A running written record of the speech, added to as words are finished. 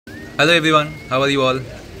Hello everyone, how are you all?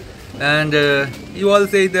 And you all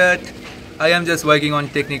say that I am just working on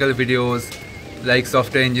technical videos like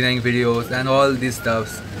software engineering videos and all these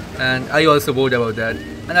stuffs, and I also bored about that,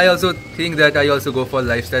 and I also think that I also go for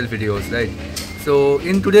lifestyle videos, right? So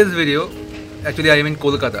in today's video, actually I am in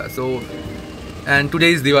Kolkata, and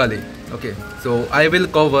today is Diwali. Okay, so I will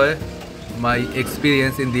cover my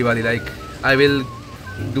experience in Diwali, like I will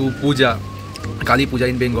do Puja, Kali Puja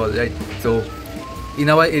in Bengal, right? So in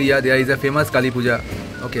our area there is a famous Kali Puja,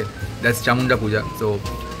 okay, that's Chamunda Puja. So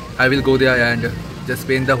I will go there and just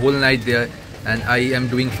spend the whole night there, and I am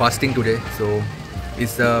doing fasting today. So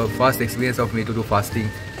it's a first experience of me to do fasting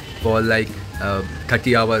for like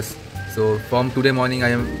 30 hours. So from today morning I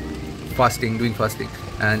am fasting, doing fasting,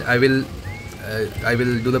 and I will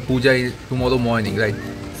do the puja tomorrow morning, right?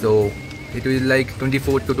 So it will like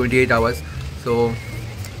 24 to 28 hours. So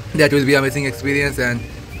that will be amazing experience, and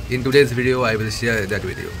in today's video I will share that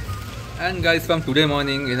video. And guys, from today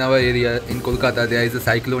morning in our area in Kolkata there is a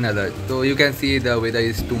cyclone alert. So you can see the weather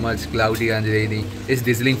is too much cloudy and rainy. It's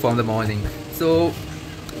drizzling from the morning. So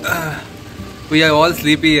we are all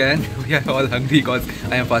sleepy and we are all hungry because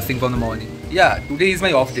I am fasting from the morning. Yeah, today is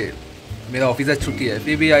my off day. मेरा office आज छुट्टी है,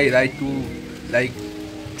 फिर भी I write to like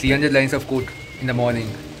 300 lines of code in the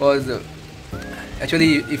morning, because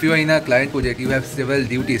actually if you are in a client project you have several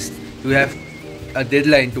duties, you have a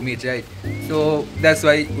deadline to meet, right? So that's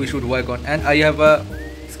why we should work on, and I have a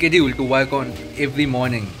schedule to work on every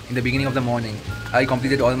morning. In the beginning of the morning I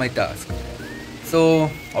completed all my tasks. So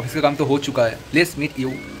office का काम तो हो चुका है. Let's meet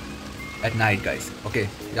you at night guys. Okay,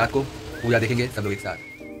 रात को पूजा देखेंगे सब लोग एक साथ.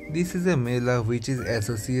 This is a mela which is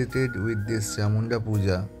associated with this Chamunda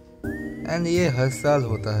Puja, and ये हर साल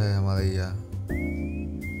होता है हमारे यहाँ.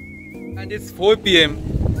 And it's 4 PM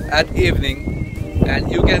at evening,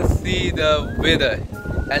 and you can see the weather,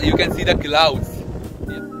 and you can see the clouds,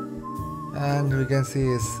 and we can see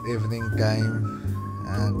it's evening time,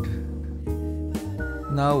 and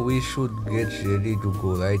now we should get ready to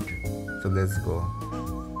go, right? So let's go.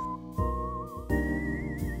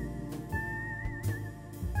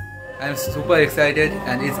 I'm super excited,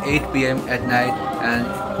 and it's 8 PM at night,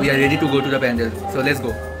 and we are ready to go to the pandal. So let's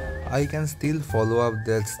go. I can still follow up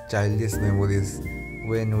that childish memories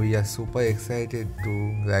when we are super excited to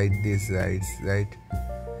ride these rides, right?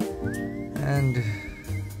 And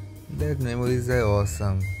that memories are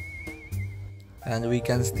awesome, and we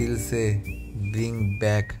can still say bring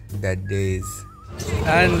back that days.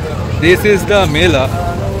 And this is the mela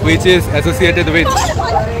which is associated with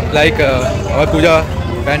like our puja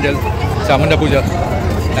pandal, Chamunda Puja,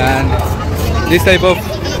 and this type of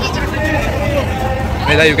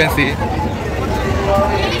mela you can see.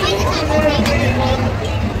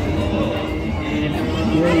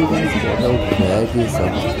 Here you can spot out varieties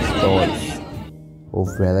of stalls of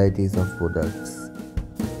varieties of products.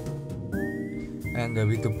 And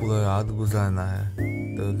अभी तो पूरा रात गुजारना है,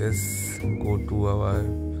 तो let's go to our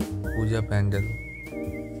Puja pandal.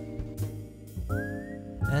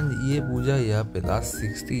 And ये पूजा यहाँ पे लास्ट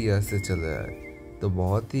 60 ईयर से चल रहा है, तो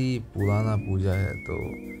बहुत ही पुराना पूजा है, तो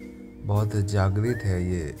बहुत जागृत है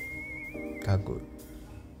ये ठाकुर.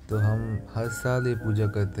 तो हम हर साल ये पूजा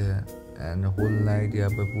करते हैं, एंड होल नाइट यहाँ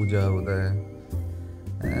पे पूजा होता है,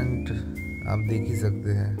 एंड आप देख ही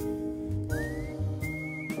सकते हैं.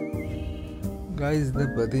 Guys, the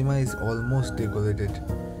Pratima is almost decorated,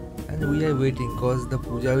 and we are waiting cause the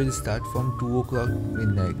puja will start from 2 o'clock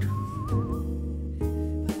midnight.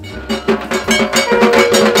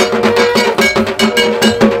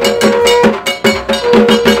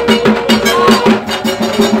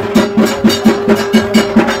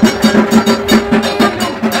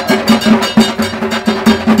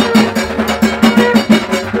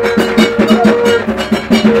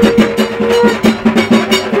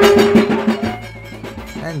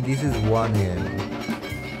 This is 1 AM.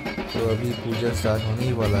 तो अभी पूजा स्टार्ट होने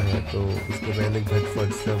ही वाला है, तो उसके पहले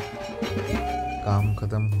झटफट सब काम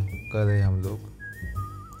ख़त्म कर रहे हैं हम लोग.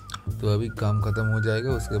 तो अभी काम ख़त्म हो जाएगा,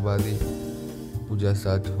 उसके बाद ही पूजा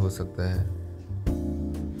स्टार्ट हो सकता है.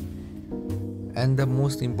 And the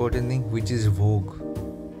most important thing which is भोग,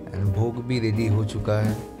 एंड भोग भी रेडी हो चुका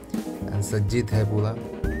है एंड सज्जित है पूरा.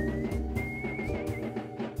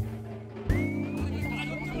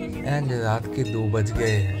 एंड रात के 2 बज गए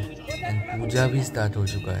हैं, एंड पूजा भी स्टार्ट हो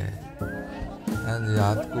चुका है. एंड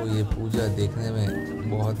रात को ये पूजा देखने में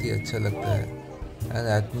बहुत ही अच्छा लगता है, एंड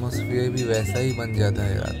एटमॉस्फेयर भी वैसा ही बन जाता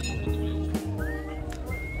है रात को.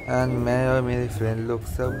 एंड मैं और मेरे फ्रेंड लोग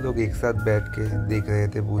सब लोग एक साथ बैठ के देख रहे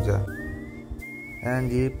थे पूजा.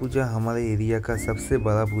 एंड ये पूजा हमारे एरिया का सबसे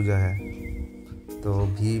बड़ा पूजा है, तो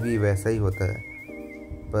भी वैसा ही होता है,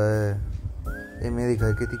 पर ये मेरे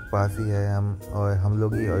घर के ठीक पास ही है, हम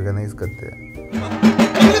लोग ही ऑर्गेनाइज करते हैं।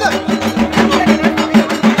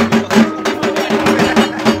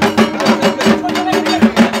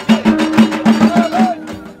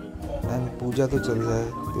 एंड पूजा तो चल रहा है,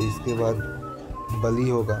 तो इसके बाद बलि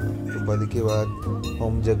होगा, तो बलि के बाद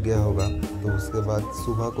होम यज्ञ होगा, तो उसके बाद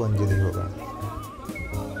सुबह को अंजलि होगा।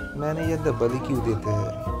 मैंने ये बलि क्यों देते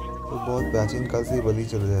हैं, तो बहुत प्राचीन काल से बलि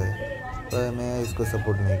चल रहा है, पर मैं इसको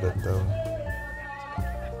सपोर्ट नहीं करता हूँ।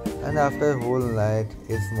 एंड आफ्टर होल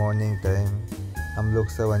नाइट इस मॉर्निंग टाइम हम लोग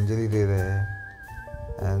सब अंजलि दे रहे हैं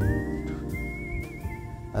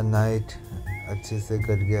एंड नाइट अच्छे से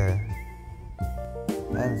कट गया है।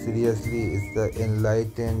 And seriously it's the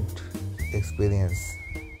enlightened experience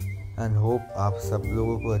and hope आप सब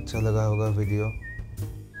लोगों को अच्छा लगा होगा वीडियो।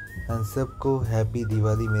 एंड सबको हैप्पी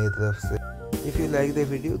दिवाली मेरी तरफ से। If you like the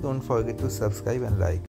video don't forget to subscribe and like.